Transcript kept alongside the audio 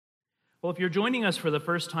Well, if you're joining us for the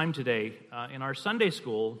first time today, in our Sunday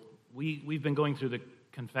school, we've been going through the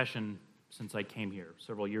confession since I came here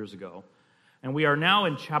several years ago. And we are now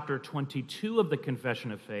in chapter 22 of the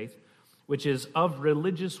Confession of Faith, which is of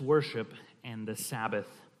religious worship and the Sabbath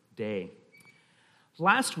day.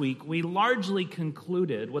 Last week, we largely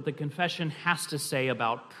concluded what the confession has to say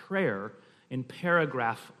about prayer in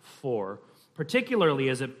paragraph 4, particularly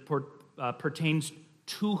as it pertains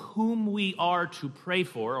to whom we are to pray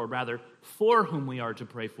for, or rather, for whom we are to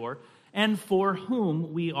pray for, and for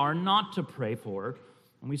whom we are not to pray for.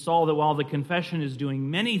 And we saw that while the confession is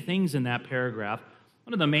doing many things in that paragraph,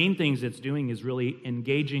 one of the main things it's doing is really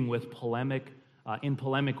engaging with polemic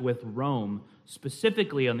with Rome,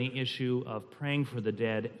 specifically on the issue of praying for the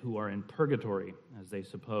dead who are in purgatory, as they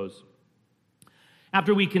suppose.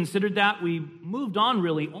 After we considered that, we moved on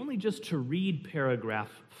really only just to read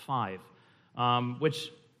paragraph 5,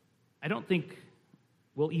 which I don't think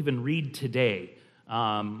we'll even read today.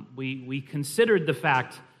 We considered the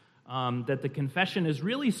fact that the confession is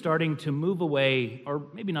really starting to move away, or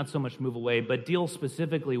maybe not so much move away, but deal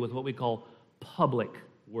specifically with what we call public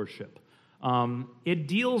worship. It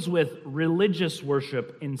deals with religious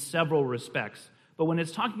worship in several respects, but when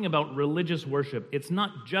it's talking about religious worship, it's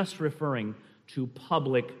not just referring to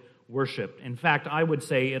public worship. In fact, I would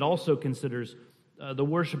say it also considers the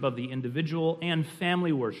worship of the individual and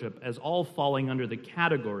family worship as all falling under the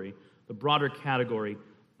broader category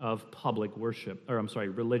of public worship,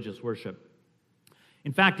 religious worship.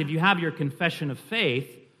 In fact, if you have your confession of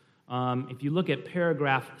faith, if you look at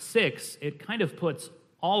paragraph 6, it kind of puts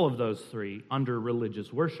all of those three under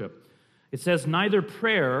religious worship. It says, neither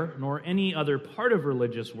prayer nor any other part of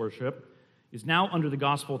religious worship is now under the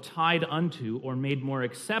gospel tied unto or made more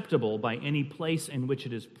acceptable by any place in which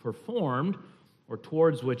it is performed or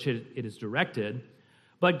towards which it is directed.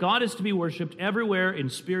 But God is to be worshipped everywhere in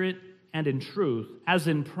spirit and in truth, as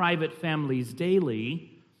in private families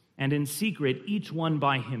daily, and in secret each one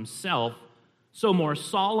by himself, so more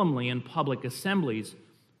solemnly in public assemblies,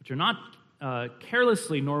 which are not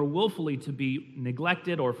carelessly nor willfully to be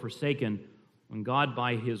neglected or forsaken, when God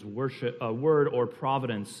by his word or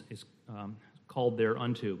providence is called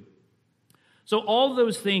thereunto. So all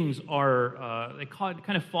those things are, they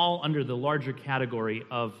kind of fall under the larger category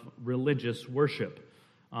of religious worship,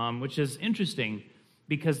 which is interesting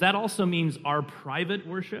because that also means our private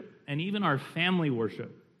worship and even our family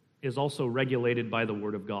worship is also regulated by the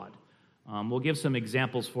Word of God. We'll give some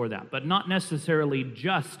examples for that, but not necessarily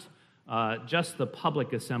just the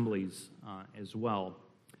public assemblies as well.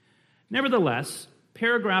 Nevertheless,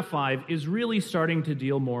 paragraph 5 is really starting to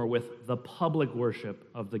deal more with the public worship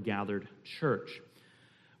of the gathered church.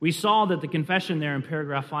 We saw that the confession there in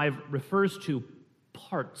paragraph 5 refers to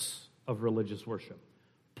parts of religious worship.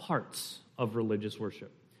 Parts of religious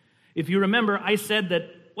worship. If you remember, I said that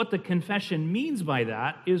what the confession means by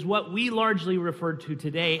that is what we largely refer to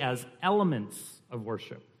today as elements of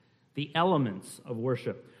worship. The elements of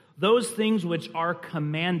worship. Those things which are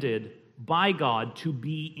commanded by God to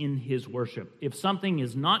be in his worship. If something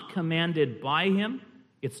is not commanded by him,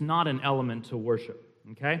 it's not an element to worship,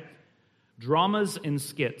 okay? Dramas and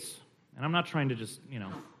skits. And I'm not trying to just,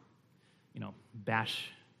 bash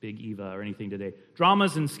Big Eva or anything today.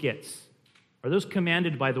 Dramas and skits. Are those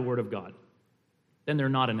commanded by the Word of God? Then they're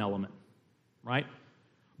not an element, right?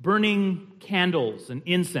 Burning candles and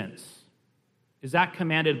incense. Is that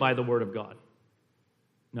commanded by the Word of God?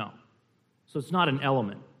 No. So it's not an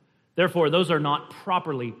element. Therefore, those are not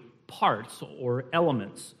properly parts or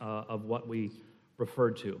elements of what we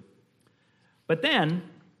referred to. But then,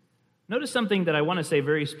 notice something that I want to say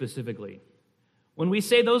very specifically. When we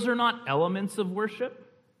say those are not elements of worship,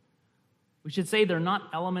 we should say they're not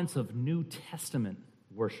elements of New Testament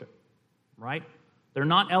worship, right? They're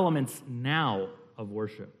not elements now of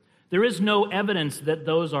worship. There is no evidence that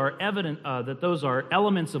those are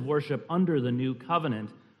elements of worship under the new covenant.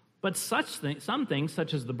 But some things,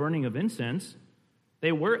 such as the burning of incense,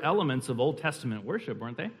 they were elements of Old Testament worship,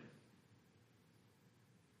 weren't they?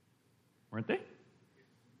 Weren't they?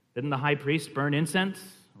 Didn't the high priest burn incense,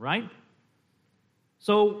 right?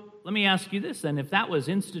 So let me ask you this then. If that was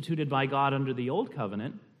instituted by God under the Old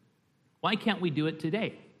Covenant, why can't we do it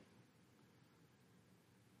today?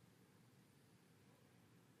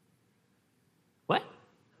 What?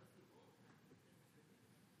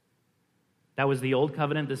 That was the Old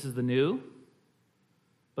Covenant, this is the New.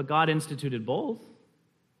 But God instituted both.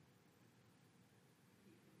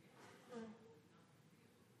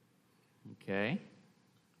 Okay.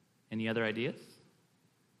 Any other ideas?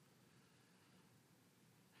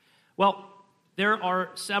 Well, there are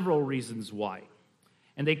several reasons why.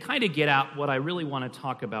 and they kind of get at what I really want to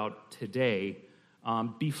talk about today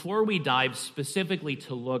before we dive specifically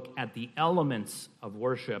to look at the elements of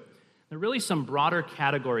worship. There are really some broader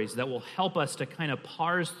categories that will help us to kind of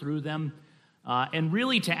parse through them and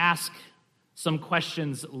really to ask some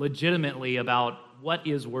questions legitimately about what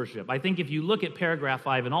is worship. I think if you look at paragraph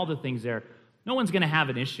 5 and all the things there, no one's going to have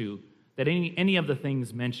an issue that any of the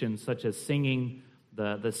things mentioned, such as singing,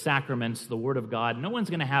 the sacraments, the Word of God, no one's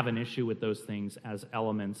going to have an issue with those things as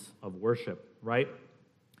elements of worship, right?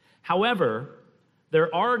 However,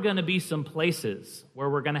 there are going to be some places where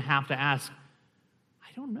we're going to have to ask,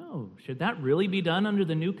 I don't know, should that really be done under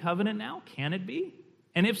the new covenant now? Can it be?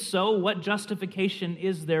 And if so, what justification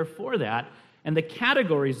is there for that? And the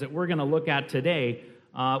categories that we're going to look at today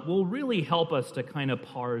will really help us to kind of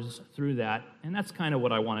parse through that, and that's kind of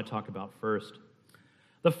what I want to talk about first.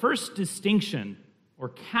 The first distinction, or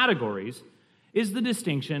categories, is the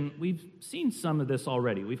distinction. We've seen some of this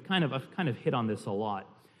already. I've kind of hit on this a lot.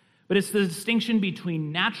 But it's the distinction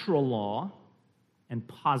between natural law and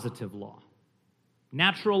positive law.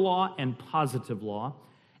 Natural law and positive law.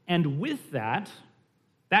 And with that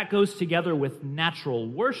goes together with natural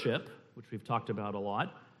worship, which we've talked about a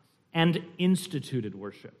lot, and instituted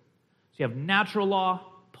worship. So you have natural law,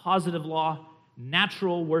 positive law,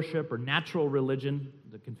 natural worship or natural religion,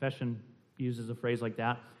 the confession uses a phrase like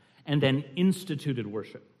that, and then instituted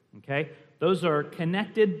worship, okay? Those are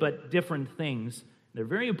connected but different things. They're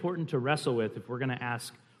very important to wrestle with if we're going to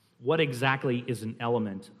ask what exactly is an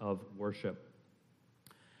element of worship.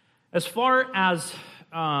 As far as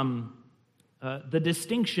the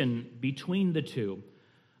distinction between the two,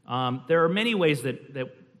 there are many ways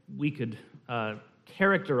that we could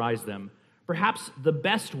characterize them. Perhaps the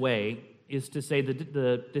best way is to say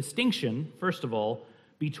the distinction, first of all,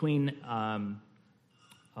 between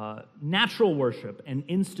natural worship and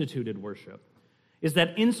instituted worship is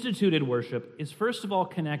that instituted worship is first of all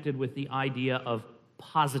connected with the idea of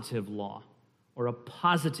positive law or a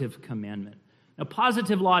positive commandment. Now,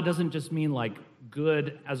 positive law doesn't just mean like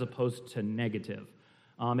good as opposed to negative.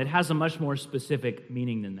 It has a much more specific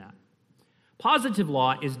meaning than that. Positive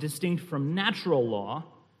law is distinct from natural law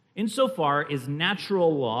insofar as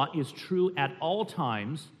natural law is true at all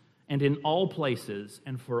times and in all places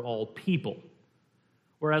and for all people.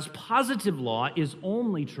 Whereas positive law is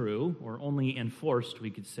only true, or only enforced,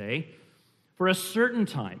 we could say, for a certain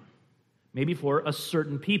time, maybe for a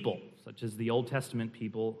certain people, such as the Old Testament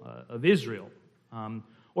people of Israel,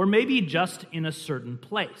 or maybe just in a certain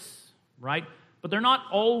place, right? But they're not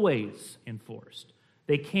always enforced.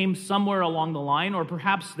 They came somewhere along the line, or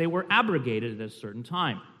perhaps they were abrogated at a certain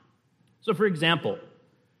time. So, for example,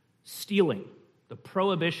 stealing, the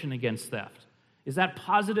prohibition against theft, is that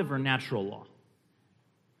positive or natural law?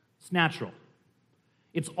 It's natural.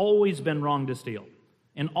 It's always been wrong to steal,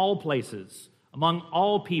 in all places, among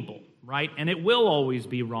all people, right? And it will always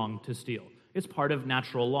be wrong to steal. It's part of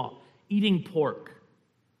natural law. Eating pork,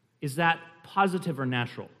 is that positive or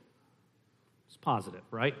natural? It's positive,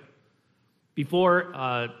 right?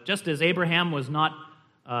 Before, just as Abraham was not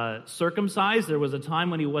circumcised, there was a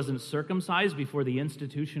time when he wasn't circumcised before the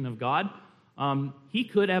institution of God. He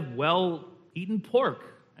could have well eaten pork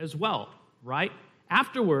as well, right?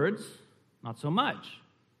 Afterwards, not so much.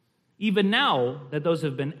 Even now that those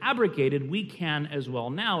have been abrogated, we can as well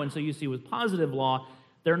now. And so you see with positive law,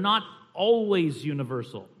 they're not always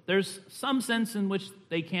universal. There's some sense in which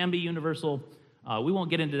they can be universal. We won't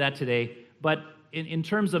get into that today. But in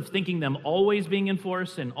terms of thinking them always being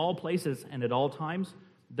enforced in all places and at all times,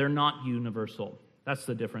 they're not universal. That's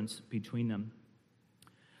the difference between them.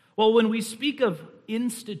 Well, when we speak of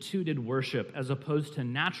instituted worship as opposed to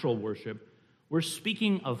natural worship, we're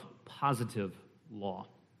speaking of positive law.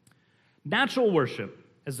 Natural worship,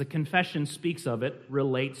 as the confession speaks of it,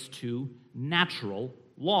 relates to natural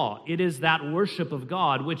law. It is that worship of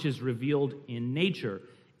God which is revealed in nature.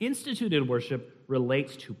 Instituted worship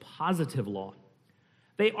relates to positive law.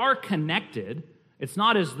 They are connected. It's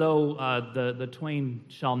not as though the twain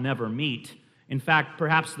shall never meet. In fact,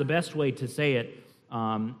 perhaps the best way to say it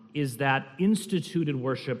is that instituted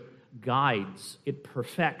worship guides, it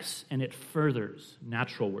perfects, and it furthers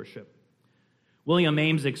natural worship. William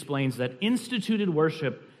Ames explains that instituted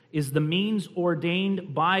worship is the means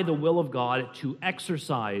ordained by the will of God to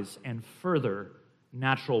exercise and further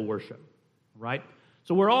natural worship, right?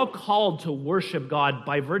 So we're all called to worship God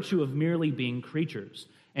by virtue of merely being creatures,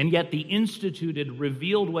 and yet the instituted,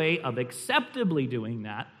 revealed way of acceptably doing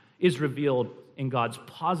that is revealed in God's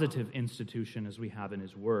positive institution as we have in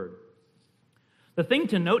His Word. The thing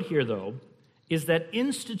to note here, though, is that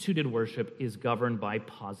instituted worship is governed by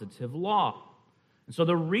positive law. So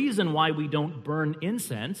the reason why we don't burn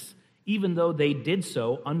incense, even though they did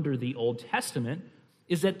so under the Old Testament,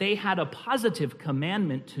 is that they had a positive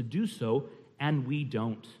commandment to do so, and we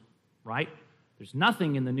don't, right? There's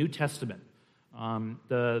nothing in the New Testament.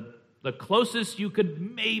 The closest you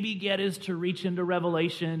could maybe get is to reach into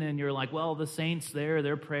Revelation, and you're like, well, the saints there,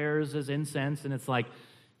 their prayers as incense, and it's like,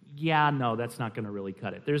 yeah, no, that's not going to really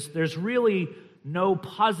cut it. There's really no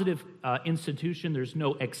positive institution. There's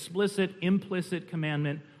no explicit, implicit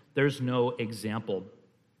commandment. There's no example.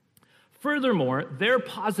 Furthermore, their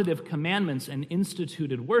positive commandments and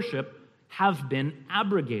instituted worship have been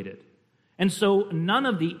abrogated. And so none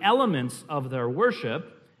of the elements of their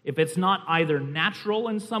worship, if it's not either natural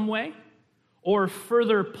in some way or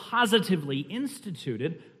further positively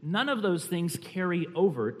instituted, none of those things carry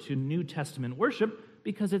over to New Testament worship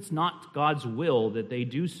because it's not God's will that they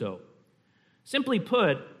do so. Simply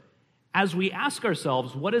put, as we ask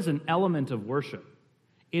ourselves, what is an element of worship?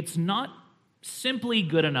 It's not simply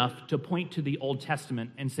good enough to point to the Old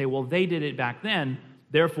Testament and say, well, they did it back then,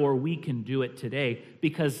 therefore we can do it today,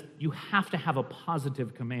 because you have to have a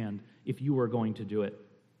positive command if you are going to do it.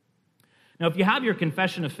 Now, if you have your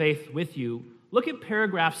confession of faith with you, look at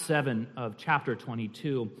paragraph 7 of chapter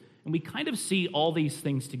 22, and we kind of see all these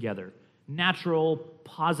things together. Natural,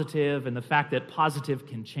 positive, and the fact that positive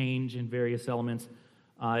can change in various elements.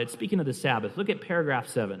 It's speaking of the Sabbath. Look at paragraph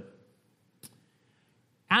 7.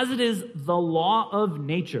 As it is the law of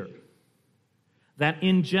nature that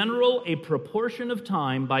in general a proportion of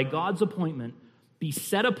time by God's appointment be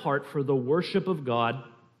set apart for the worship of God,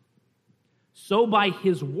 so by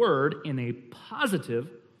his word in a positive,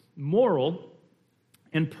 moral,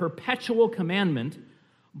 and perpetual commandment,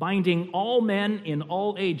 binding all men in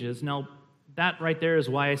all ages. Now, that right there is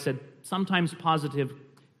why I said sometimes positive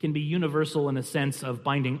can be universal in a sense of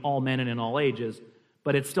binding all men and in all ages,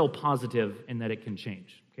 but it's still positive in that it can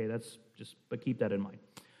change. Okay, but keep that in mind.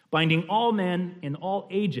 Binding all men in all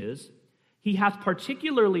ages, he hath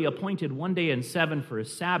particularly appointed one day in 7 for a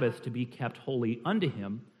Sabbath to be kept holy unto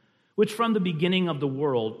him, which from the beginning of the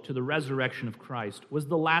world to the resurrection of Christ was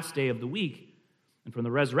the last day of the week, and from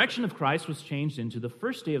the resurrection of Christ was changed into the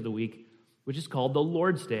first day of the week, which is called the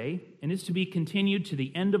Lord's Day, and is to be continued to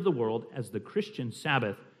the end of the world as the Christian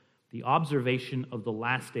Sabbath, the observation of the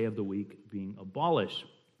last day of the week being abolished.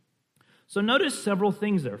 So notice several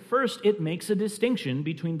things there. First, it makes a distinction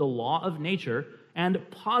between the law of nature and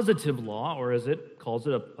positive law, or as it calls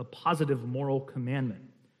it, a positive moral commandment.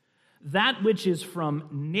 That which is from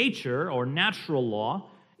nature or natural law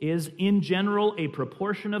is in general a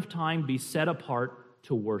proportion of time be set apart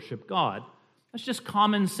to worship God. That's just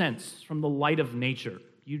common sense from the light of nature.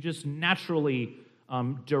 You just naturally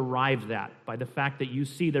derive that by the fact that you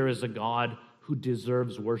see there is a God who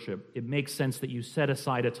deserves worship. It makes sense that you set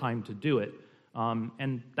aside a time to do it.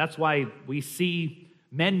 And that's why we see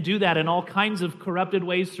men do that in all kinds of corrupted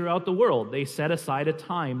ways throughout the world. They set aside a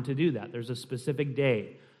time to do that. There's a specific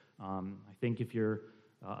day. I think if you're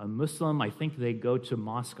a Muslim, I think they go to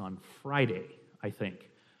mosque on Friday, I think.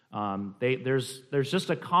 There's just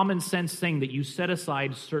a common sense thing that you set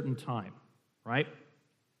aside certain time, right?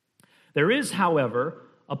 There is, however,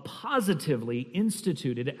 a positively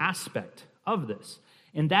instituted aspect of this,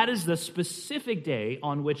 and that is the specific day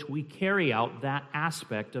on which we carry out that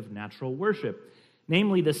aspect of natural worship,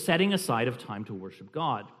 namely the setting aside of time to worship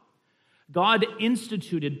God. God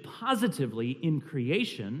instituted positively in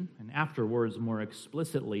creation, and afterwards more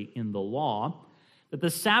explicitly in the law, that the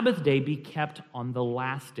Sabbath day be kept on the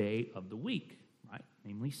last day of the week, right?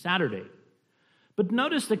 Namely Saturday. But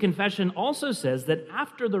notice the confession also says that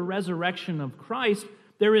after the resurrection of Christ,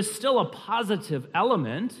 there is still a positive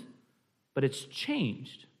element, but it's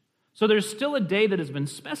changed. So there's still a day that has been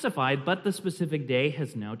specified, but the specific day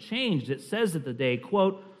has now changed. It says that the day,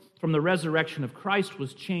 quote, from the resurrection of Christ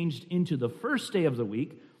was changed into the first day of the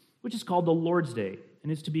week, which is called the Lord's Day,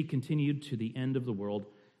 and is to be continued to the end of the world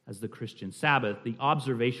as the Christian Sabbath, the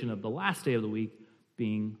observation of the last day of the week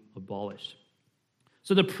being abolished.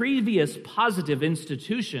 So the previous positive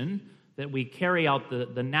institution that we carry out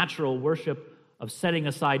the natural worship of setting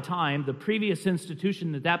aside time, the previous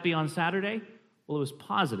institution, that be on Saturday? Well, it was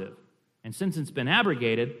positive. And since it's been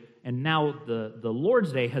abrogated, and now the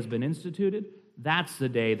Lord's Day has been instituted, that's the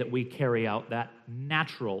day that we carry out that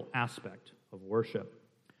natural aspect of worship.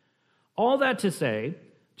 All that to say,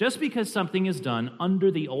 just because something is done under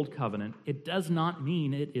the Old Covenant, it does not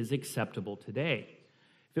mean it is acceptable today.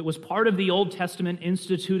 If it was part of the Old Testament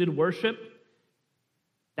instituted worship,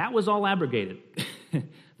 that was all abrogated.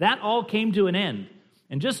 That all came to an end.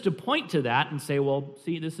 And just to point to that and say, well,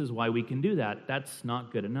 see, this is why we can do that, that's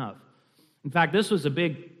not good enough. In fact, this was a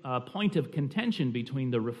big point of contention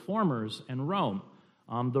between the Reformers and Rome.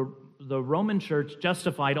 The Roman Church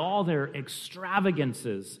justified all their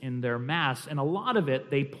extravagances in their Mass, and a lot of it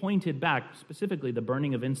they pointed back, specifically the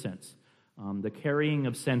burning of incense, the carrying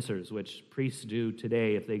of censers, which priests do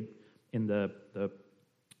today if they in the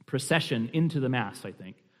procession into the Mass, I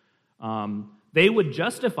think. They would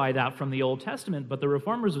justify that from the Old Testament, but the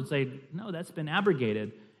Reformers would say, no, that's been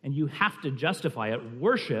abrogated, and you have to justify it.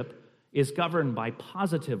 Worship is governed by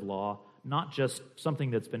positive law, not just something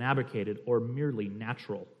that's been abrogated or merely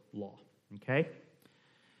natural law. Okay?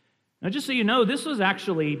 Now, just so you know, this was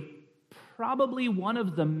actually probably one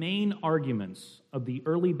of the main arguments of the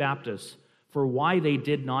early Baptists for why they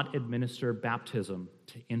did not administer baptism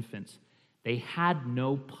to infants. They had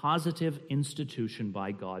no positive institution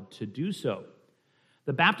by God to do so.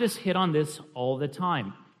 The Baptists hit on this all the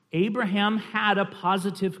time. Abraham had a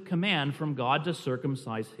positive command from God to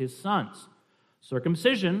circumcise his sons.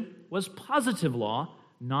 Circumcision was positive law,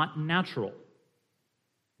 not natural.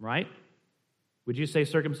 Right? Would you say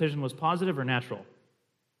circumcision was positive or natural?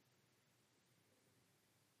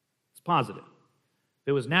 It's positive. If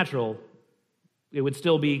it was natural, it would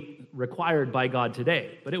still be required by God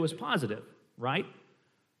today, but it was positive, right?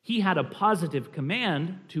 He had a positive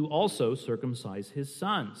command to also circumcise his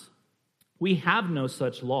sons. We have no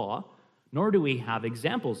such law, nor do we have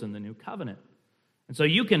examples in the New Covenant. And so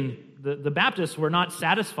the Baptists were not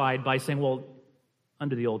satisfied by saying, well,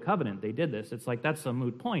 under the Old Covenant, they did this. It's like, that's a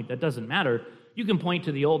moot point. That doesn't matter. You can point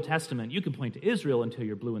to the Old Testament. You can point to Israel until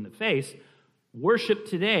you're blue in the face. Worship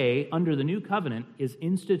today, under the New Covenant, is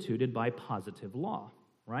instituted by positive law,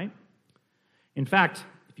 right? In fact,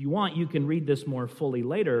 if you want, you can read this more fully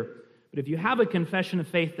later, but if you have a confession of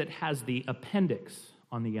faith that has the appendix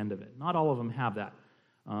on the end of it, not all of them have that,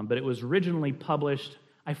 but it was originally published.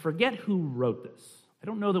 I forget who wrote this. I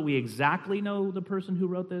don't know that we exactly know the person who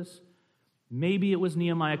wrote this. Maybe it was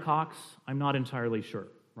Nehemiah Cox. I'm not entirely sure,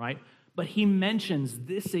 right? But he mentions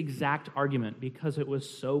this exact argument because it was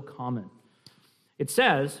so common. It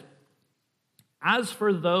says, as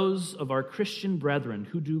for those of our Christian brethren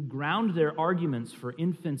who do ground their arguments for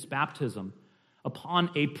infants' baptism upon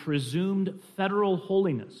a presumed federal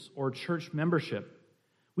holiness or church membership,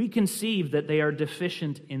 we conceive that they are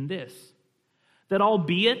deficient in this, that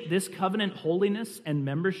albeit this covenant holiness and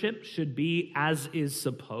membership should be as is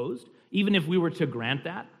supposed, even if we were to grant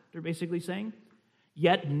that, they're basically saying,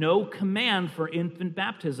 yet no command for infant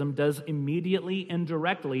baptism does immediately and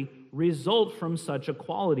directly result from such a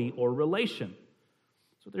quality or relation.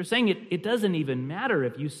 So they're saying it doesn't even matter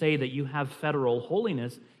if you say that you have federal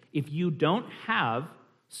holiness. If you don't have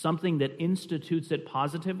something that institutes it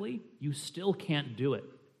positively, you still can't do it,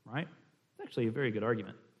 right? It's actually a very good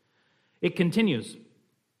argument. It continues,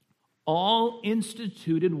 all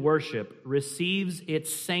instituted worship receives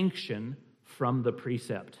its sanction from the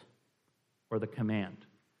precept or the command.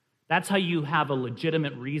 That's how you have a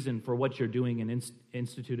legitimate reason for what you're doing in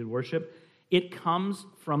instituted worship. It comes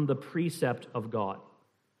from the precept of God.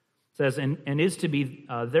 It says, and is to be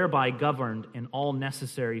thereby governed in all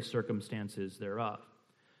necessary circumstances thereof.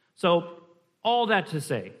 So, all that to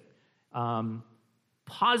say,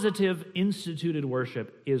 positive instituted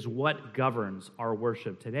worship is what governs our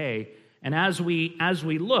worship today. And as we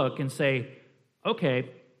look and say, okay,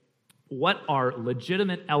 what are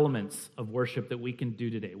legitimate elements of worship that we can do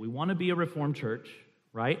today? We want to be a Reformed church,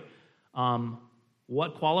 right?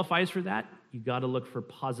 What qualifies for that? You got to look for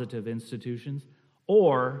positive institutions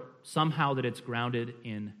or somehow that it's grounded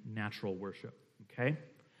in natural worship, okay?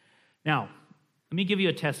 Now, let me give you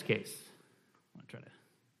a test case. I'm going to try to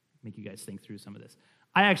make you guys think through some of this.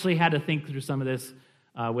 I actually had to think through some of this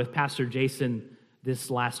with Pastor Jason this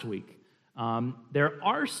last week. There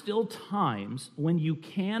are still times when you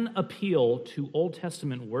can appeal to Old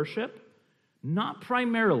Testament worship, not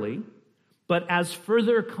primarily, but as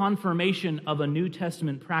further confirmation of a New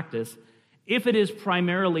Testament practice, if it is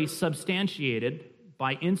primarily substantiated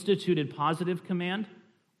by instituted positive command,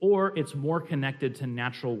 or it's more connected to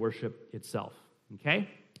natural worship itself, okay?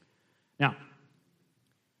 Now,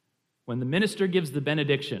 when the minister gives the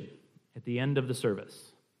benediction at the end of the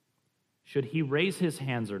service, should he raise his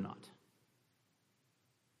hands or not?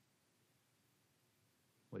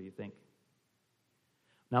 What do you think?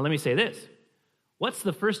 Now, let me say this. What's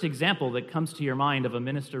the first example that comes to your mind of a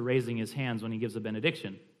minister raising his hands when he gives a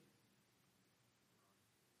benediction?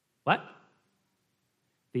 What?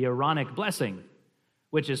 The Aaronic blessing,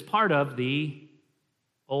 which is part of the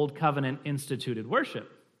Old Covenant instituted worship,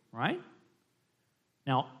 right?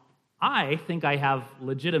 Now, I think I have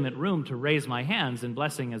legitimate room to raise my hands in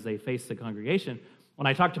blessing as they face the congregation. When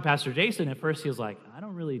I talked to Pastor Jason, at first he was like, I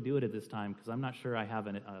don't really do it at this time because I'm not sure I have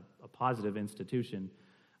a positive institution.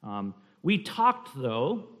 We talked,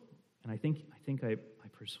 though, and I think I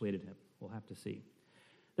persuaded him. We'll have to see.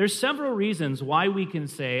 There's several reasons why we can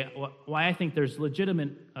say, why I think there's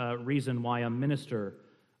legitimate reason why a minister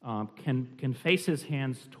can face his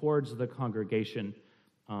hands towards the congregation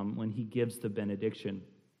when he gives the benediction.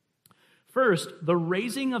 First, the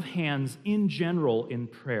raising of hands in general in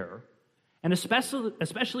prayer, and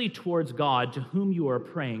especially towards God to whom you are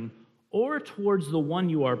praying, or towards the one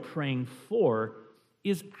you are praying for,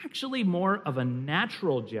 is actually more of a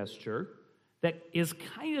natural gesture that is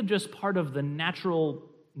kind of just part of the natural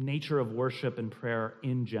nature of worship and prayer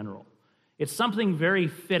in general. It's something very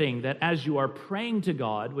fitting that as you are praying to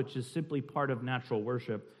God, which is simply part of natural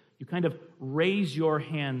worship, you kind of raise your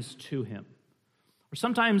hands to Him. Or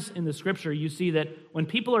sometimes in the Scripture, you see that when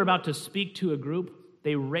people are about to speak to a group,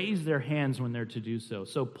 they raise their hands when they're to do so.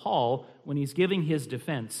 So Paul, when he's giving his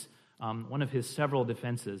defense, one of his several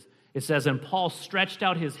defenses, it says, and Paul stretched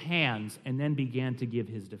out his hands and then began to give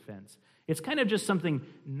his defense. It's kind of just something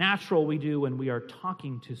natural we do when we are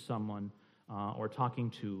talking to someone or talking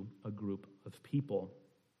to a group of people.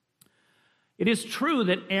 It is true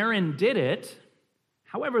that Aaron did it.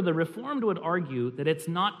 However, the Reformed would argue that it's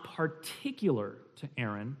not particular to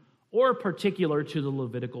Aaron or particular to the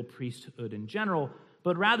Levitical priesthood in general,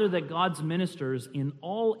 but rather that God's ministers in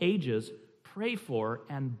all ages pray for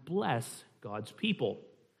and bless God's people.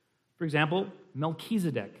 For example,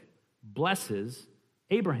 Melchizedek blesses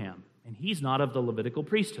Abraham, and he's not of the Levitical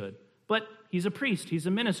priesthood, but he's a priest, he's a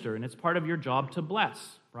minister, and it's part of your job to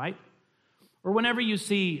bless, right? Or whenever you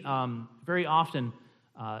see very often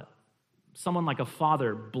someone like a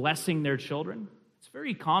father blessing their children, it's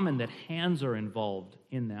very common that hands are involved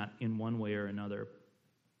in that in one way or another.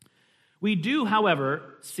 We do, however,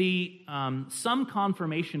 see some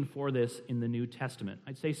confirmation for this in the New Testament.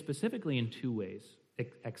 I'd say specifically in two ways,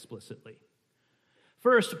 explicitly.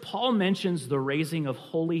 First, Paul mentions the raising of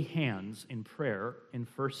holy hands in prayer in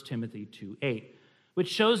 1 Timothy 2:8, which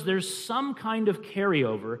shows there's some kind of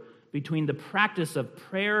carryover between the practice of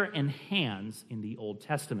prayer and hands in the Old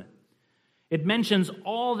Testament. It mentions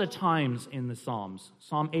all the times in the Psalms.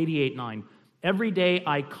 Psalm 88:9, every day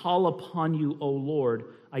I call upon you, O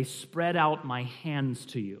Lord, I spread out my hands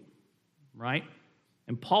to you, right?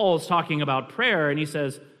 And Paul is talking about prayer, and he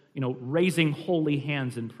says, raising holy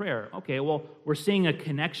hands in prayer. Okay, well, we're seeing a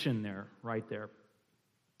connection there, right there.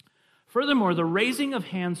 Furthermore, the raising of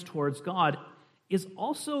hands towards God is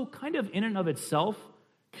also kind of in and of itself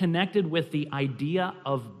connected with the idea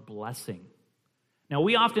of blessing. Now,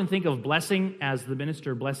 we often think of blessing as the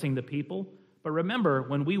minister blessing the people, but remember,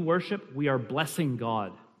 when we worship, we are blessing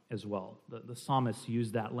God as well. The psalmists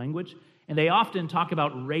use that language, and they often talk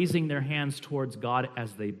about raising their hands towards God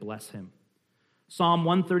as they bless Him. Psalm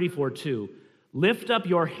 134:2, lift up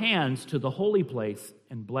your hands to the holy place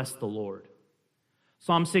and bless the Lord.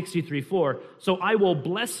 Psalm 63:4, so I will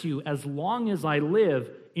bless you as long as I live.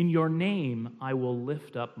 In your name I will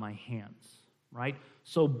lift up my hands, right?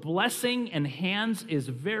 So blessing and hands is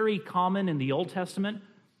very common in the Old Testament,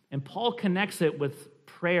 and Paul connects it with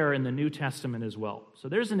prayer in the New Testament as well. So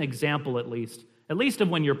there's an example at least of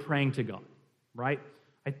when you're praying to God, right?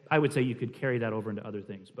 I would say you could carry that over into other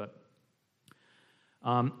things, but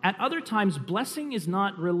at other times, blessing is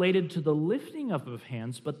not related to the lifting up of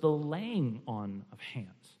hands, but the laying on of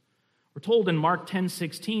hands. We're told in Mark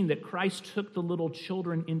 10:16 that Christ took the little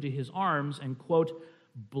children into His arms and, quote,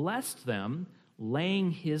 blessed them,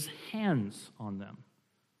 laying His hands on them.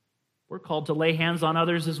 We're called to lay hands on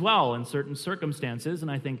others as well in certain circumstances,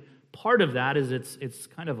 and I think part of that is it's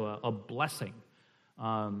kind of a blessing.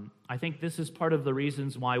 I think this is part of the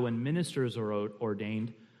reasons why when ministers are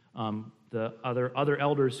ordained, the other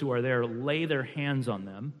elders who are there lay their hands on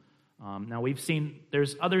them. Now we've seen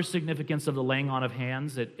there's other significance of the laying on of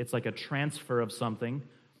hands. It's like a transfer of something.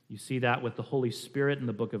 You see that with the Holy Spirit in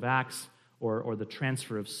the book of Acts, or the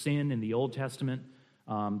transfer of sin in the Old Testament.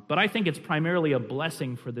 But I think it's primarily a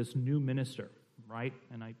blessing for this new minister, right?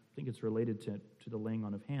 And I think it's related to the laying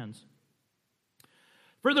on of hands.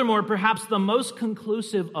 Furthermore, perhaps the most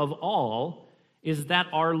conclusive of all is that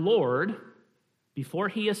our Lord, before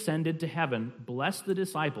He ascended to heaven, blessed the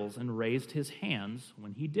disciples and raised His hands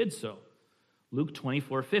when He did so. Luke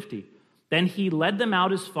 24:50. Then He led them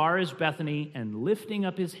out as far as Bethany, and lifting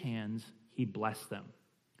up His hands, He blessed them.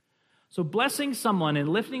 So blessing someone and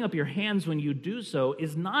lifting up your hands when you do so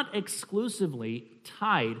is not exclusively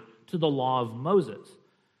tied to the law of Moses.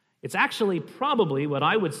 It's actually probably what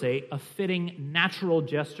I would say a fitting natural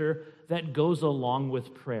gesture that goes along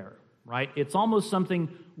with prayer, right? It's almost something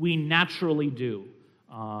we naturally do.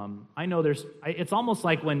 I know it's almost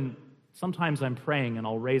like when sometimes I'm praying and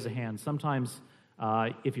I'll raise a hand. Sometimes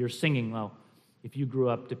if you're singing, well, if you grew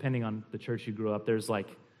up, depending on the church you grew up, there's like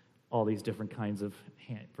all these different kinds of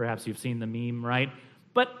hand. Perhaps you've seen the meme, right?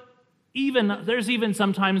 But there's even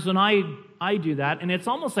sometimes when I do that, and it's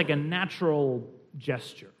almost like a natural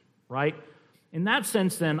gesture, right? In that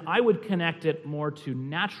sense, then, I would connect it more to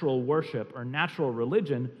natural worship or natural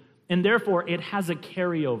religion, and therefore it has a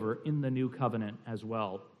carryover in the new covenant as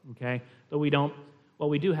well, okay? Though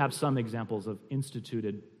we do have some examples of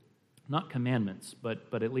instituted, not commandments, but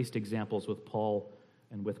at least examples with Paul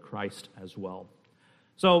and with Christ as well.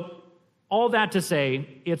 So, all that to say,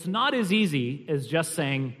 it's not as easy as just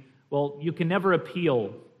saying, well, you can never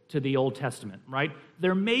appeal to the Old Testament, right?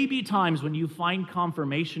 There may be times when you find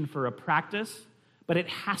confirmation for a practice, but it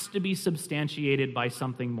has to be substantiated by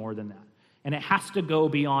something more than that. And it has to go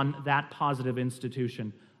beyond that positive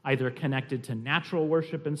institution, either connected to natural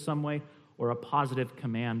worship in some way or a positive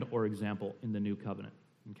command or example in the new covenant,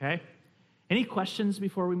 okay? Any questions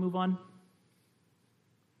before we move on?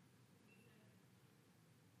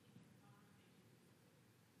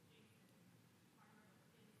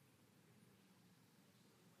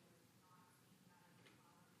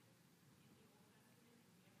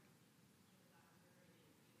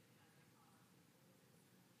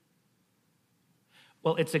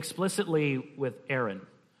 Well, it's explicitly with Aaron.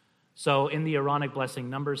 So in the Aaronic blessing,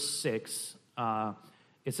 number 6,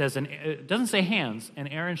 it says, it doesn't say hands, and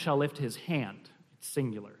Aaron shall lift his hand. It's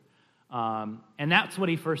singular. And that's what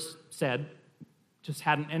he first said, just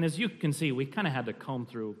hadn't, and as you can see, we kind of had to comb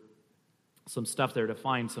through some stuff there to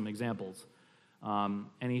find some examples.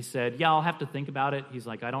 And he said, yeah, I'll have to think about it. He's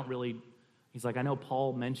like, I know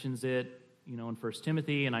Paul mentions it, in 1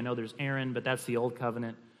 Timothy, and I know there's Aaron, but that's the Old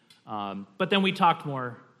Covenant. But then we talked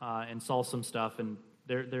more and saw some stuff, and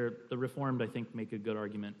the Reformed, I think, make a good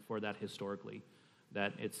argument for that historically,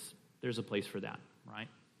 that there's a place for that, right?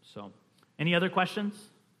 So, any other questions?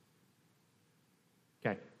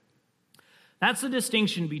 Okay. That's the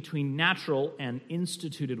distinction between natural and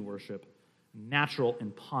instituted worship, natural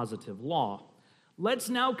and positive law. Let's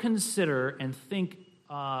now consider and think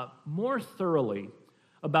more thoroughly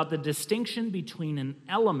about the distinction between an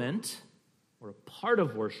element or a part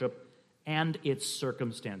of worship and its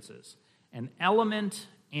circumstances. An element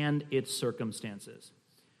and its circumstances.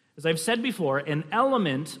 As I've said before, an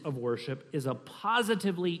element of worship is a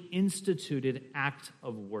positively instituted act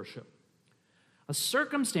of worship. A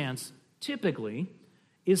circumstance, typically,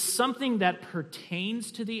 is something that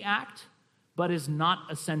pertains to the act, but is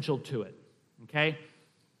not essential to it, okay?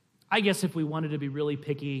 I guess if we wanted to be really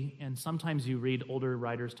picky, and sometimes you read older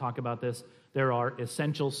writers talk about this, there are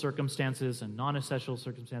essential circumstances and non-essential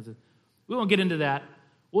circumstances. We won't get into that.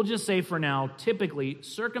 We'll just say for now, typically,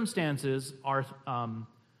 circumstances are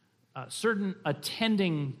certain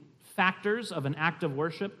attending factors of an act of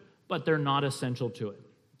worship, but they're not essential to it,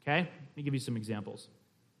 okay? Let me give you some examples.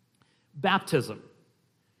 Baptism.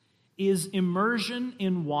 Is immersion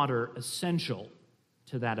in water essential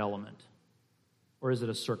to that element? Or is it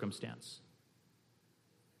a circumstance?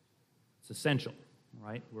 It's essential,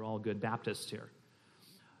 right? We're all good Baptists here.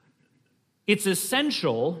 It's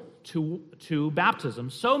essential to baptism,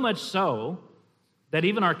 so much so that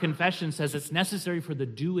even our confession says it's necessary for the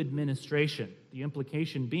due administration. The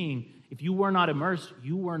implication being, if you were not immersed,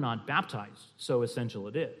 you were not baptized. So essential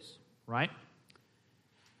it is, right?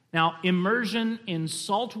 Now, immersion in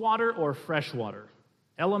salt water or fresh water,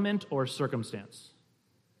 element or circumstance?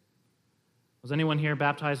 Was anyone here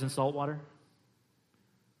baptized in salt water?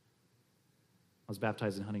 I was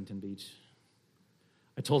baptized in Huntington Beach.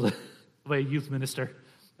 I told a youth minister,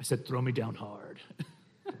 I said, throw me down hard.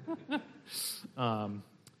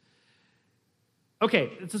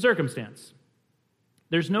 Okay, it's a circumstance.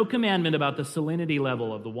 There's no commandment about the salinity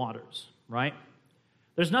level of the waters, right?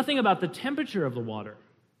 There's nothing about the temperature of the water.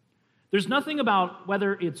 There's nothing about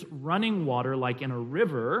whether it's running water like in a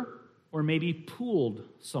river or maybe pooled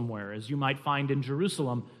somewhere. As you might find in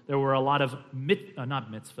Jerusalem, there were a lot of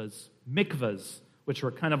mikvahs, which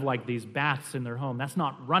were kind of like these baths in their home. That's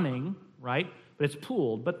not running, right? But it's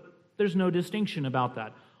pooled. But there's no distinction about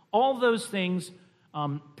that. All those things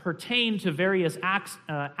pertain to various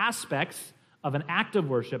aspects of an act of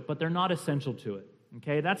worship, but they're not essential to it.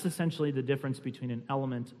 Okay, that's essentially the difference between an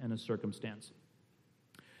element and a circumstance.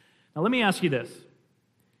 Now, let me ask you this.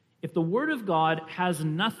 If the Word of God has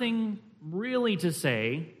nothing really to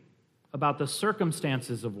say about the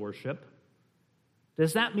circumstances of worship,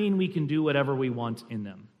 does that mean we can do whatever we want in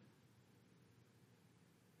them?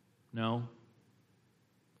 No.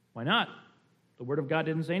 Why not? The Word of God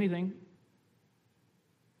didn't say anything.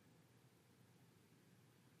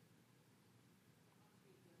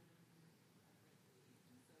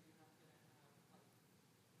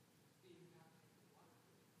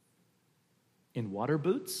 In water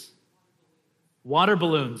boots? Water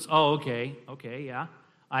balloons. Oh, okay. Okay, yeah.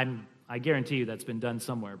 I guarantee you that's been done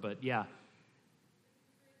somewhere, but yeah.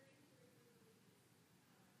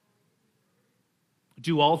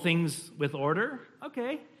 Do all things with order?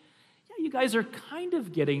 Okay. Yeah, you guys are kind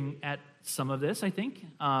of getting at some of this, I think.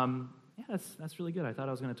 Yeah, that's really good. I thought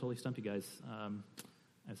I was going to totally stump you guys. I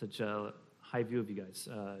have such a high view of you guys.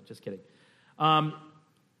 Just kidding.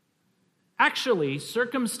 Actually,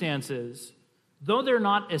 circumstances, though they're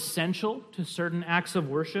not essential to certain acts of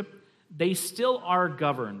worship, they still are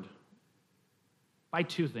governed by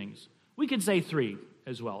two things. We could say three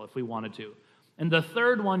as well if we wanted to. And the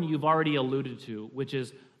third one you've already alluded to, which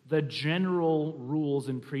is the general rules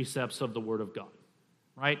and precepts of the Word of God,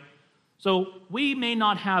 right? So we may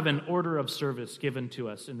not have an order of service given to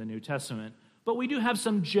us in the New Testament, but we do have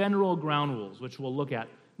some general ground rules, which we'll look at,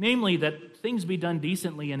 namely that things be done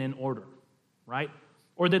decently and in order, right?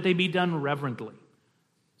 Or that they be done reverently.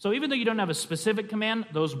 So even though you don't have a specific command,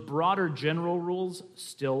 those broader general rules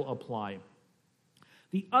still apply.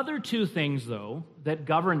 The other two things, though, that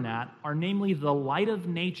govern that are namely the light of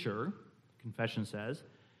nature, confession says,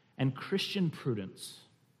 and Christian prudence.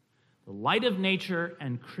 The light of nature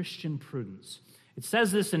and Christian prudence. It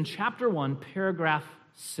says this in chapter 1, paragraph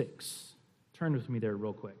 6. Turn with me there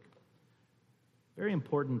real quick. Very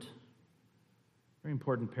important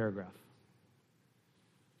paragraph.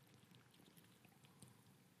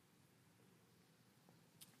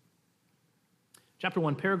 Chapter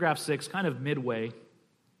 1, paragraph 6, kind of midway.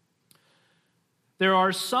 There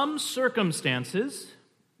are some circumstances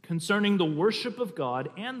concerning the worship of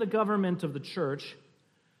God and the government of the church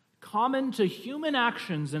common to human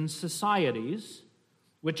actions and societies,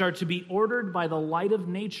 which are to be ordered by the light of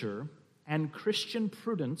nature and Christian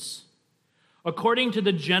prudence, according to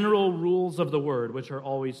the general rules of the word, which are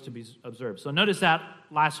always to be observed. So notice that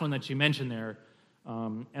last one that you mentioned there.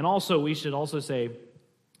 And also, we should also say,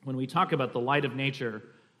 when we talk about the light of nature,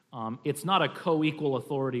 it's not a co-equal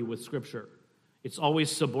authority with Scripture. It's always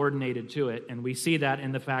subordinated to it, and we see that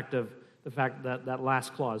in the fact that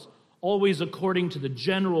last clause, always according to the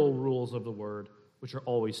general rules of the word, which are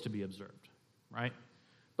always to be observed, right?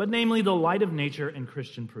 But namely, the light of nature and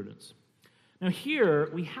Christian prudence. Now here,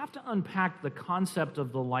 we have to unpack the concept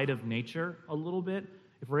of the light of nature a little bit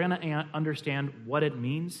if we're going to understand what it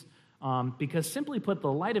means, because simply put,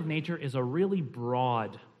 the light of nature is a really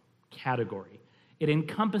broad category. It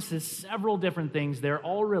encompasses several different things. They're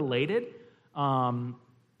all related,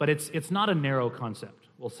 but it's not a narrow concept,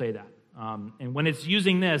 we'll say that. And when it's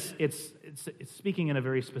using this, it's speaking in a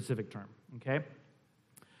very specific term, okay?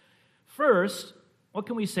 First, what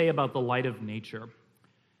can we say about the light of nature?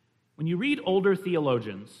 When you read older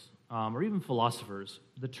theologians, or even philosophers,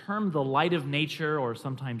 the term the light of nature, or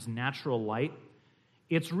sometimes natural light,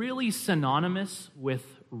 it's really synonymous with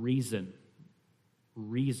reason,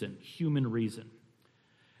 human reason.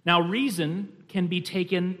 Now, reason can be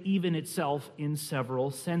taken even itself in several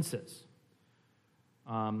senses.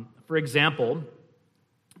 For example,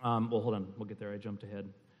 hold on, we'll get there, I jumped ahead.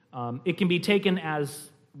 It can be taken as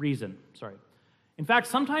reason, In fact,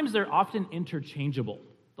 sometimes they're often interchangeable,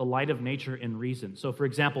 the light of nature and reason. So, for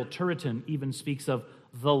example, Turretin even speaks of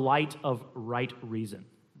the light of right reason,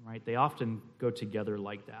 right? They often go together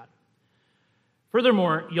like that.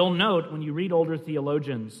 Furthermore, you'll note when you read older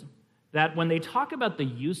theologians that when they talk about the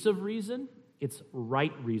use of reason, it's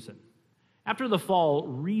right reason. After the fall,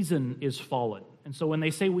 reason is fallen. And so when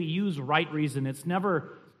they say we use right reason, it's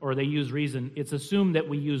never, or they use reason, it's assumed that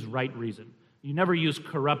we use right reason. You never use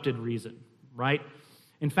corrupted reason, right?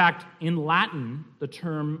 In fact, in Latin, the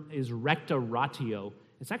term is recta ratio.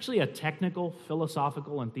 It's actually a technical,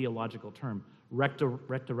 philosophical, and theological term. Recta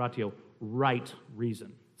ratio, right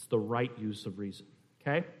reason. It's the right use of reason,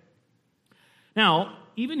 okay? Now,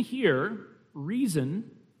 even here, reason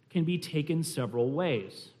can be taken several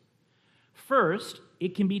ways. First,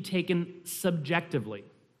 it can be taken subjectively.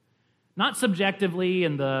 Not subjectively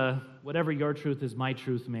in the whatever your truth is my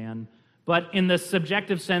truth, man, but in the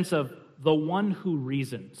subjective sense of the one who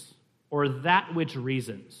reasons, or that which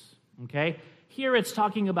reasons, okay? Here it's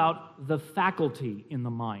talking about the faculty in the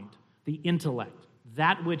mind, the intellect,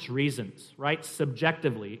 that which reasons, right?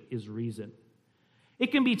 Subjectively is reason.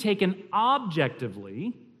 It can be taken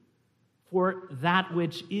objectively for that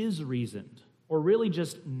which is reasoned, or really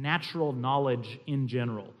just natural knowledge in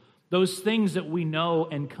general. Those things that we know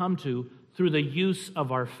and come to through the use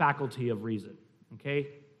of our faculty of reason, okay?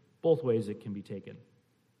 Both ways it can be taken.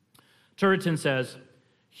 Turretin says,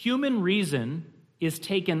 human reason is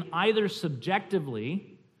taken either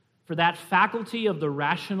subjectively for that faculty of the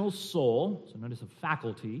rational soul, so notice a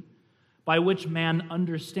faculty, by which man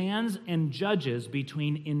understands and judges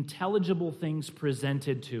between intelligible things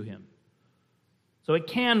presented to him. So it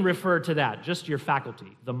can refer to that, just your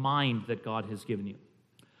faculty, the mind that God has given you.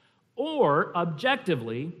 Or,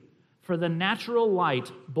 objectively, for the natural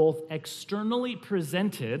light both externally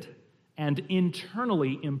presented and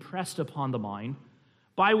internally impressed upon the mind,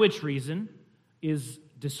 by which reason is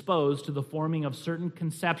disposed to the forming of certain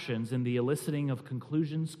conceptions and the eliciting of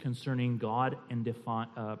conclusions concerning God and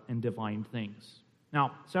divine things.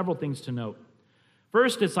 Now, several things to note.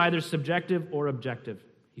 First, it's either subjective or objective,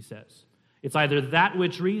 he says. It's either that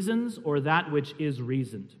which reasons or that which is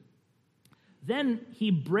reasoned. Then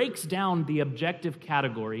he breaks down the objective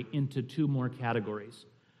category into two more categories.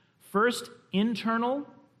 First, internal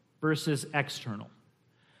versus external.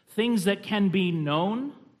 Things that can be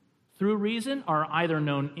known through reason are either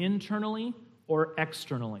known internally or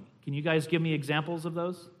externally. Can you guys give me examples of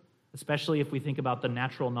those? Especially if we think about the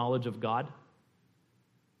natural knowledge of God.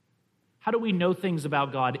 How do we know things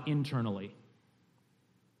about God internally?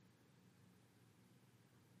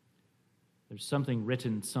 There's something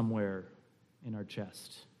written somewhere in our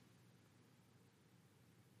chest.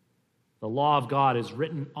 The law of God is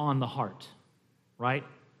written on the heart, right?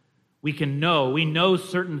 We know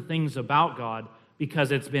certain things about God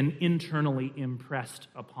because it's been internally impressed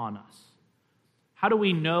upon us. How do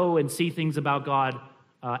we know and see things about God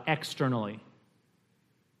externally?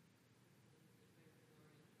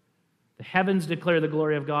 The heavens declare the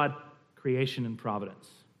glory of God, creation and providence,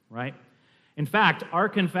 right? In fact, our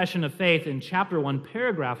confession of faith in chapter 1,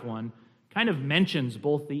 paragraph 1, kind of mentions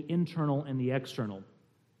both the internal and the external.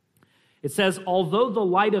 It says, although the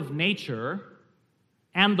light of nature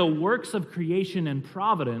and the works of creation and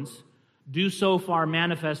providence do so far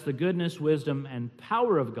manifest the goodness, wisdom, and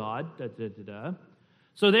power of God,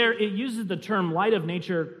 So there it uses the term light of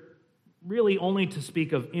nature really only to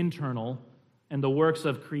speak of internal, and the works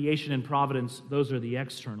of creation and providence, those are the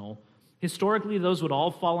external. Historically, those would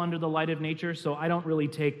all fall under the light of nature, so I don't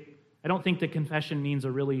think the confession means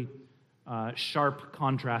a really sharp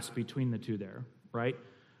contrast between the two there, right?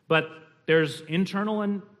 But there's internal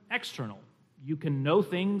and external. You can know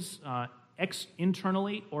things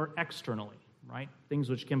internally or externally, right? Things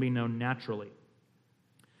which can be known naturally.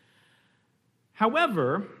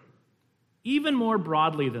 However, even more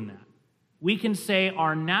broadly than that, we can say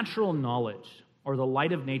our natural knowledge, or the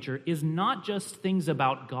light of nature, is not just things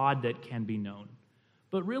about God that can be known,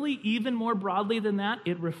 but really even more broadly than that,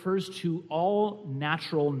 it refers to all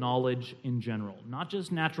natural knowledge in general, not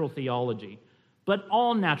just natural theology, but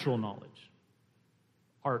all natural knowledge.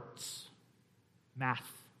 Arts,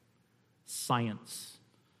 math, science,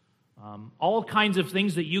 all kinds of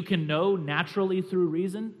things that you can know naturally through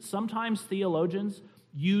reason. Sometimes theologians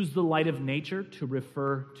use the light of nature to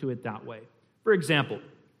refer to it that way. For example,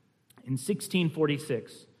 in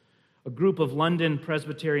 1646, a group of London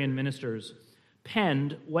Presbyterian ministers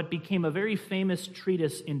penned what became a very famous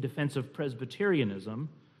treatise in defense of Presbyterianism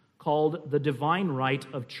called The Divine Right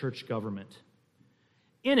of Church Government.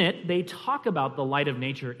 In it, they talk about the light of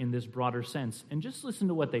nature in this broader sense, and just listen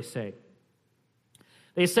to what they say.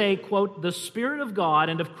 They say, quote, "The Spirit of God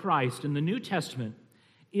and of Christ in the New Testament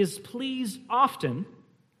is pleased often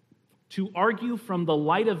to argue from the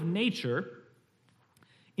light of nature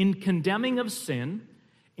in condemning of sin,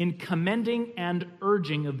 in commending and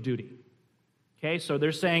urging of duty." Okay, so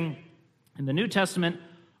they're saying in the New Testament,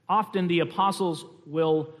 often the apostles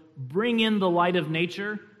will bring in the light of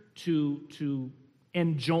nature to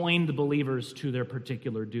enjoin the believers to their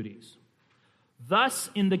particular duties. Thus,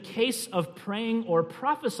 in the case of praying or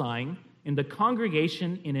prophesying in the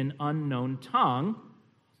congregation in an unknown tongue,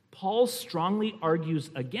 Paul strongly argues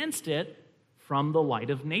against it from the light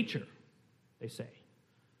of nature, they say.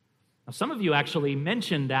 Now, some of you actually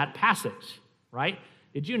mentioned that passage, right?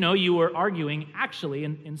 Did you know you were arguing, actually,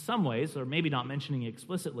 in some ways, or maybe not mentioning it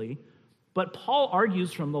explicitly, but Paul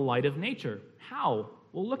argues from the light of nature. How?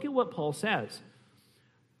 Well, look at what Paul says.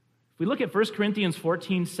 If we look at 1 Corinthians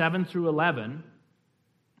 14, 7 through 11,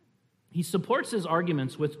 he supports his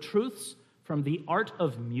arguments with truths from the art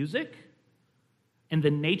of music and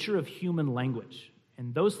the nature of human language.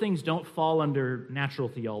 And those things don't fall under natural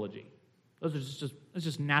theology. Those are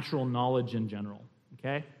just natural knowledge in general,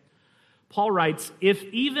 okay? Paul writes, "If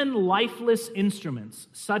even lifeless instruments,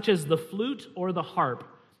 such as the flute or the harp,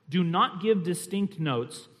 do not give distinct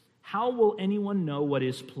notes, how will anyone know what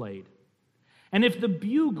is played? And if the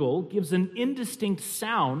bugle gives an indistinct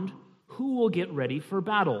sound, who will get ready for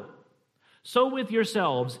battle? So with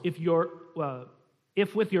yourselves, if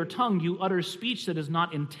with your tongue you utter speech that is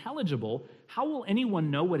not intelligible, how will anyone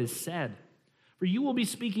know what is said? For you will be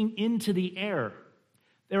speaking into the air.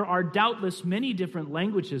 There are doubtless many different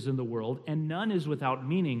languages in the world, and none is without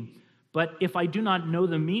meaning. But if I do not know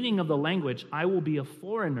the meaning of the language, I will be a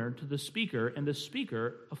foreigner to the speaker, and the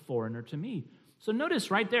speaker a foreigner to me. So notice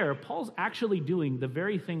right there, Paul's actually doing the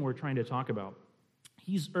very thing we're trying to talk about.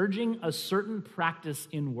 He's urging a certain practice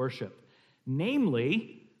in worship,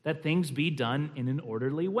 namely that things be done in an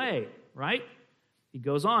orderly way, right? He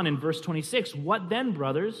goes on in verse 26, "What then,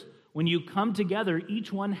 brothers? When you come together,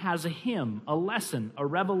 each one has a hymn, a lesson, a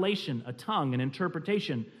revelation, a tongue, an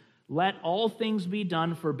interpretation. Let all things be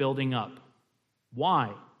done for building up."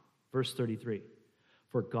 Why? Verse 33,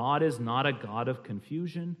 "For God is not a God of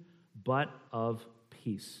confusion, but of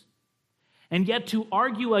peace." And yet to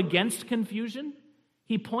argue against confusion,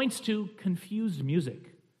 he points to confused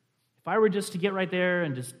music. If I were just to get right there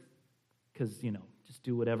and just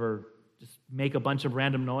do whatever, just make a bunch of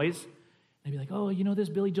random noise, they'd be like, "Oh, you know this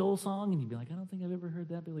Billy Joel song?" And you'd be like, "I don't think I've ever heard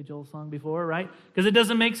that Billy Joel song before," right? Because it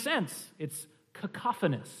doesn't make sense. It's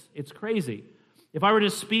cacophonous. It's crazy. If I were to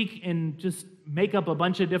speak and just make up a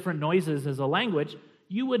bunch of different noises as a language,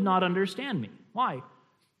 you would not understand me. Why?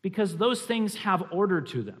 Because those things have order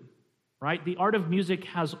to them, right? The art of music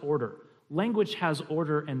has order. Language has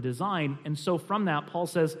order and design. And so from that, Paul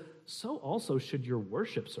says, so also should your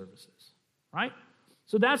worship services, right?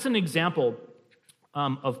 So that's an example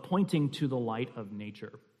of pointing to the light of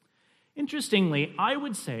nature. Interestingly, I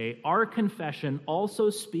would say our confession also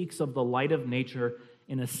speaks of the light of nature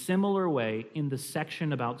in a similar way in the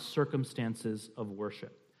section about circumstances of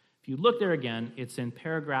worship. If you look there again, it's in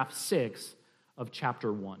paragraph 6 of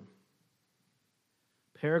chapter 1.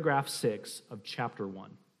 Paragraph 6 of chapter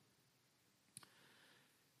 1.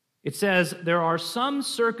 It says, "There are some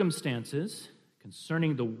circumstances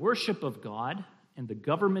concerning the worship of God and the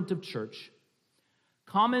government of church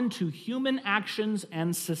common to human actions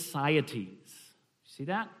and societies." See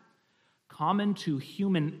that? Common to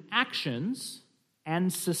human actions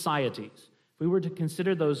and societies. If we were to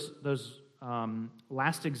consider those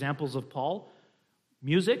last examples of Paul,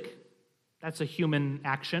 music, that's a human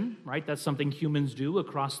action, right? That's something humans do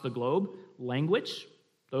across the globe. Language,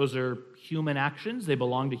 those are human actions. They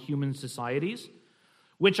belong to human societies,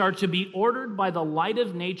 which are to be ordered by the light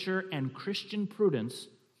of nature and Christian prudence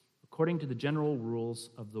according to the general rules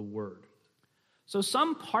of the word. So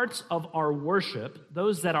some parts of our worship,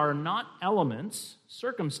 those that are not elements,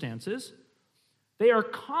 circumstances, they are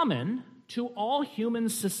common to all human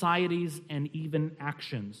societies and even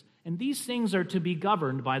actions. And these things are to be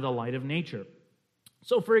governed by the light of nature.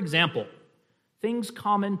 So, for example, things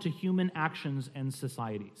common to human actions and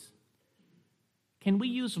societies. Can we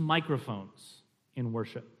use microphones in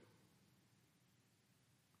worship?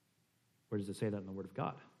 Where does it say that in the Word of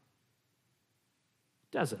God?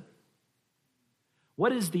 It doesn't.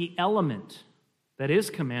 What is the element that is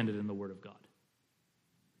commanded in the Word of God?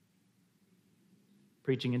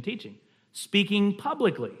 Preaching and teaching. Speaking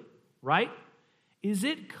publicly, right? Is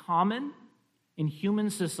it common in human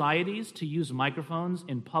societies to use microphones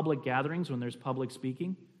in public gatherings when there's public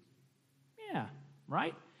speaking? Yeah,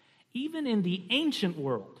 right? Even in the ancient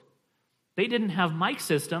world, they didn't have mic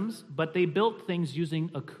systems, but they built things using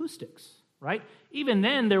acoustics, right? Even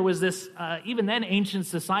then, there was this, ancient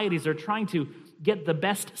societies are trying to get the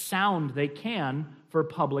best sound they can for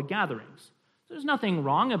public gatherings. There's nothing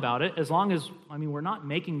wrong about it as long as, we're not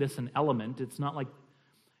making this an element. It's not like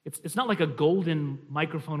a golden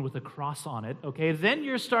microphone with a cross on it, okay? Then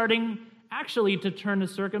you're starting actually to turn a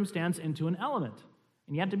circumstance into an element.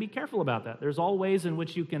 And you have to be careful about that. There's all ways in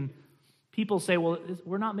which people say, well,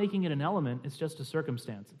 we're not making it an element, it's just a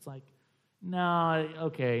circumstance. It's like, no,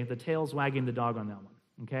 okay, the tail's wagging the dog on that one,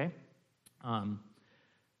 okay?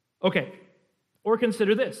 Okay, or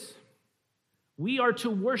consider this. We are to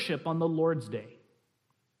worship on the Lord's Day.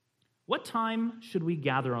 What time should we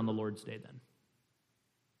gather on the Lord's Day then?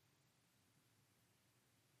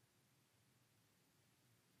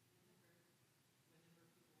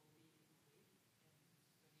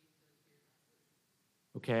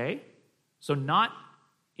 Okay, so not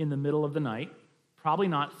in the middle of the night, probably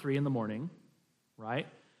not 3 a.m, right?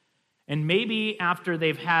 And maybe after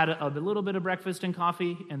they've had a little bit of breakfast and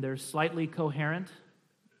coffee and they're slightly coherent,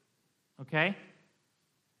 okay?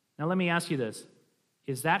 Now let me ask you this.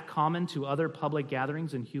 Is that common to other public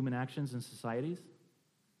gatherings and human actions and societies?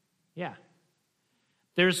 Yeah.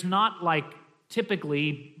 There's not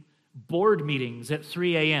typically board meetings at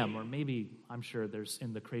 3 a.m, or maybe, I'm sure there's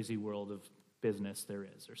in the crazy world of business there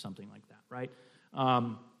is, or something like that, right?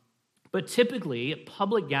 But typically,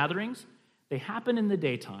 public gatherings, they happen in the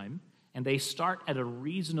daytime, and they start at a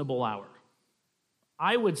reasonable hour.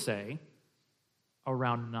 I would say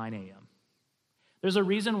around 9 a.m. There's a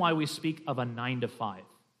reason why we speak of a 9 to 5.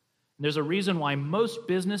 There's a reason why most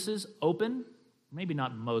businesses open, maybe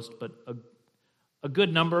not most, but a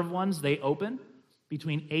good number of ones, they open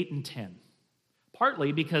between 8 and 10.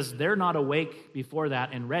 Partly because they're not awake before that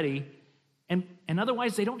and ready, and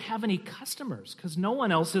otherwise they don't have any customers because no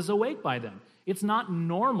one else is awake by then. It's not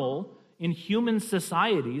normal in human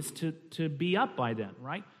societies to be up by then,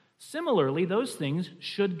 right? Similarly, those things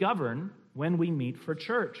should govern when we meet for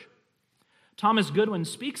church. Thomas Goodwin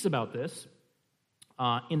speaks about this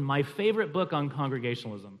in my favorite book on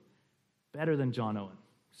congregationalism, better than John Owen.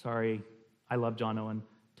 Sorry, I love John Owen.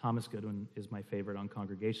 Thomas Goodwin is my favorite on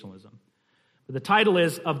congregationalism. But the title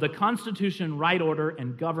is Of the Constitution, Right Order,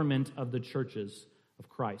 and Government of the Churches of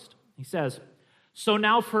Christ. He says, "So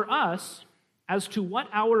now for us, as to what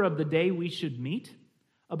hour of the day we should meet,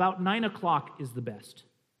 about 9 o'clock is the best.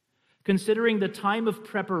 Considering the time of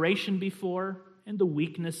preparation before, and the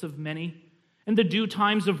weakness of many, and the due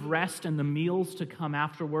times of rest and the meals to come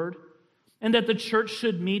afterward, and that the church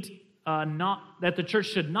should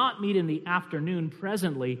not meet in the afternoon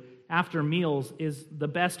presently after meals is the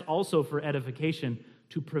best also for edification,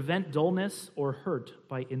 to prevent dullness or hurt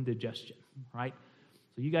by indigestion." Right?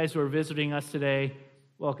 So you guys who are visiting us today,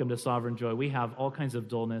 welcome to Sovereign Joy. We have all kinds of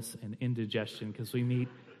dullness and indigestion because we meet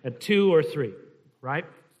at 2 or 3, right?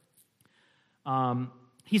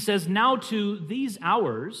 He says, "Now to these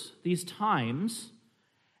hours, these times,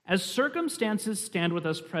 as circumstances stand with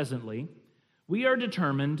us presently, we are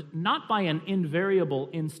determined not by an invariable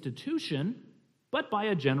institution, but by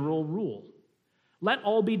a general rule. Let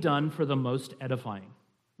all be done for the most edifying,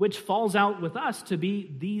 which falls out with us to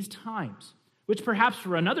be these times, which perhaps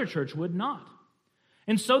for another church would not.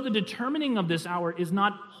 And so the determining of this hour is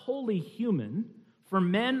not wholly human, for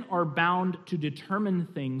men are bound to determine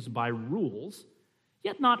things by rules,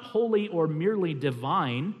 yet not wholly or merely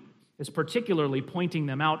divine, as particularly pointing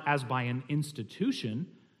them out as by an institution,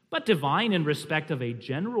 but divine in respect of a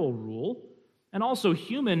general rule, and also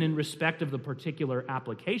human in respect of the particular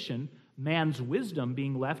application, man's wisdom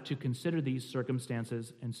being left to consider these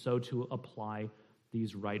circumstances and so to apply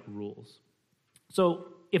these right rules."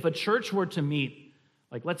 So if a church were to meet,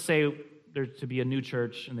 like let's say there's to be a new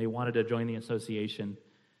church and they wanted to join the association,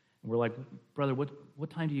 and we're like, "Brother, what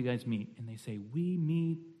time do you guys meet?" And they say, "We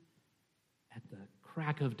meet at the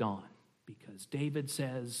crack of dawn because David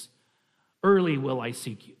says, 'Early will I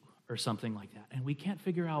seek you,' or something like that. And we can't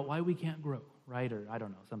figure out why we can't grow, right? Or I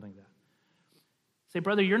don't know, something like that. Say,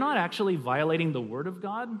 "Brother, you're not actually violating the word of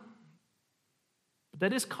God, but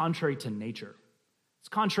that is contrary to nature. It's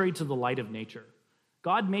contrary to the light of nature.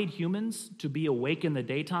 God made humans to be awake in the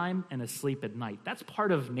daytime and asleep at night. That's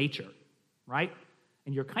part of nature, right?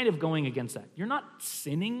 And you're kind of going against that. You're not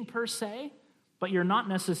sinning per se, but you're not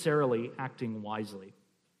necessarily acting wisely."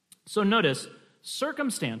 So notice,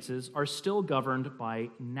 circumstances are still governed by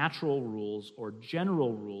natural rules or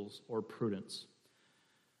general rules or prudence.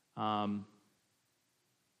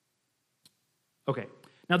 Okay,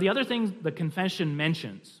 now the other thing the confession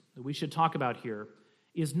mentions that we should talk about here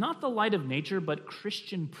is not the light of nature, but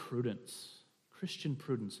Christian prudence. Christian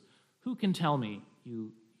prudence. Who can tell me,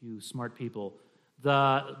 you smart people,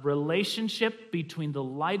 the relationship between the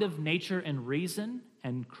light of nature and reason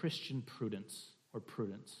and Christian prudence or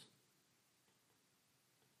prudence?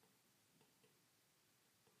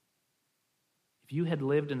 If you had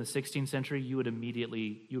lived in the 16th century, you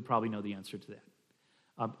would probably know the answer to that.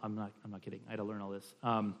 I'm not kidding. I had to learn all this.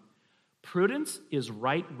 Prudence is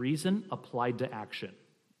right reason applied to action.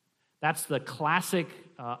 That's the classic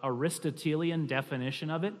Aristotelian definition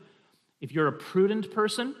of it. If you're a prudent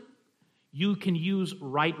person, you can use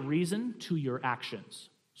right reason to your actions.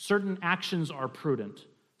 Certain actions are prudent.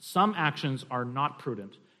 Some actions are not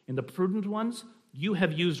prudent. In the prudent ones, you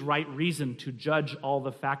have used right reason to judge all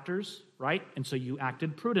the factors, right? And so you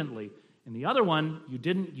acted prudently. In the other one, you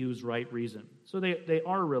didn't use right reason. So they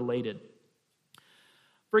are related.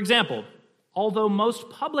 For example, although most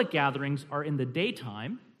public gatherings are in the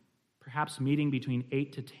daytime, perhaps meeting between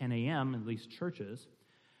 8 to 10 a.m., at least churches,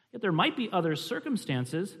 yet there might be other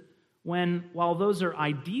circumstances when, while those are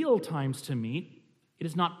ideal times to meet, it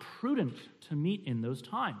is not prudent to meet in those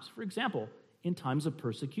times. For example, in times of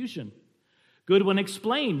persecution. Goodwin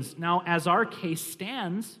explains, "Now, as our case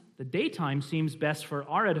stands, the daytime seems best for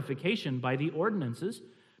our edification by the ordinances,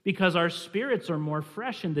 because our spirits are more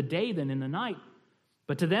fresh in the day than in the night.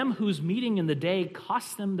 But to them whose meeting in the day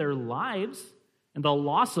costs them their lives and the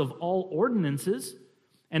loss of all ordinances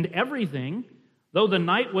and everything, though the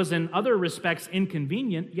night was in other respects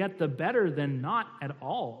inconvenient, yet the better than not at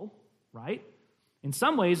all," right? In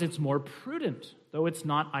some ways, it's more prudent, though it's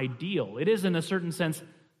not ideal. It is, in a certain sense,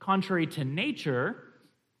 contrary to nature,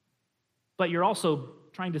 but you're also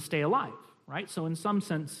trying to stay alive, right? So in some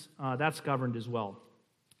sense, that's governed as well.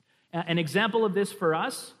 An example of this for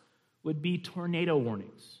us would be tornado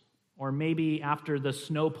warnings, or maybe after the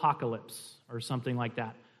snowpocalypse or something like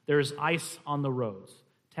that. There's ice on the roads.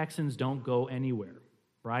 Texans don't go anywhere,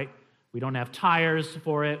 right? We don't have tires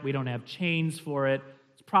for it. We don't have chains for it.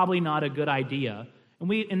 It's probably not a good idea.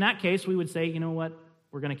 And in that case, we would say, you know what?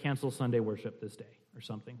 We're going to cancel Sunday worship this day or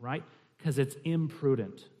something, right? Because it's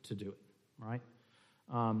imprudent to do it, right?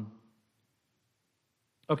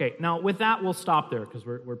 Okay, now with that, we'll stop there because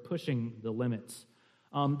we're pushing the limits.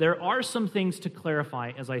 There are some things to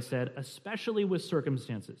clarify, as I said, especially with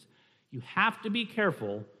circumstances. You have to be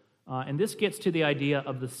careful, and this gets to the idea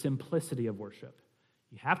of the simplicity of worship.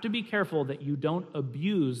 You have to be careful that you don't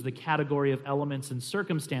abuse the category of elements and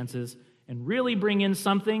circumstances and really bring in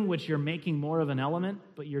something which you're making more of an element,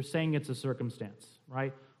 but you're saying it's a circumstance,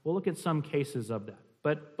 right? We'll look at some cases of that.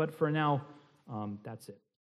 But for now, that's it.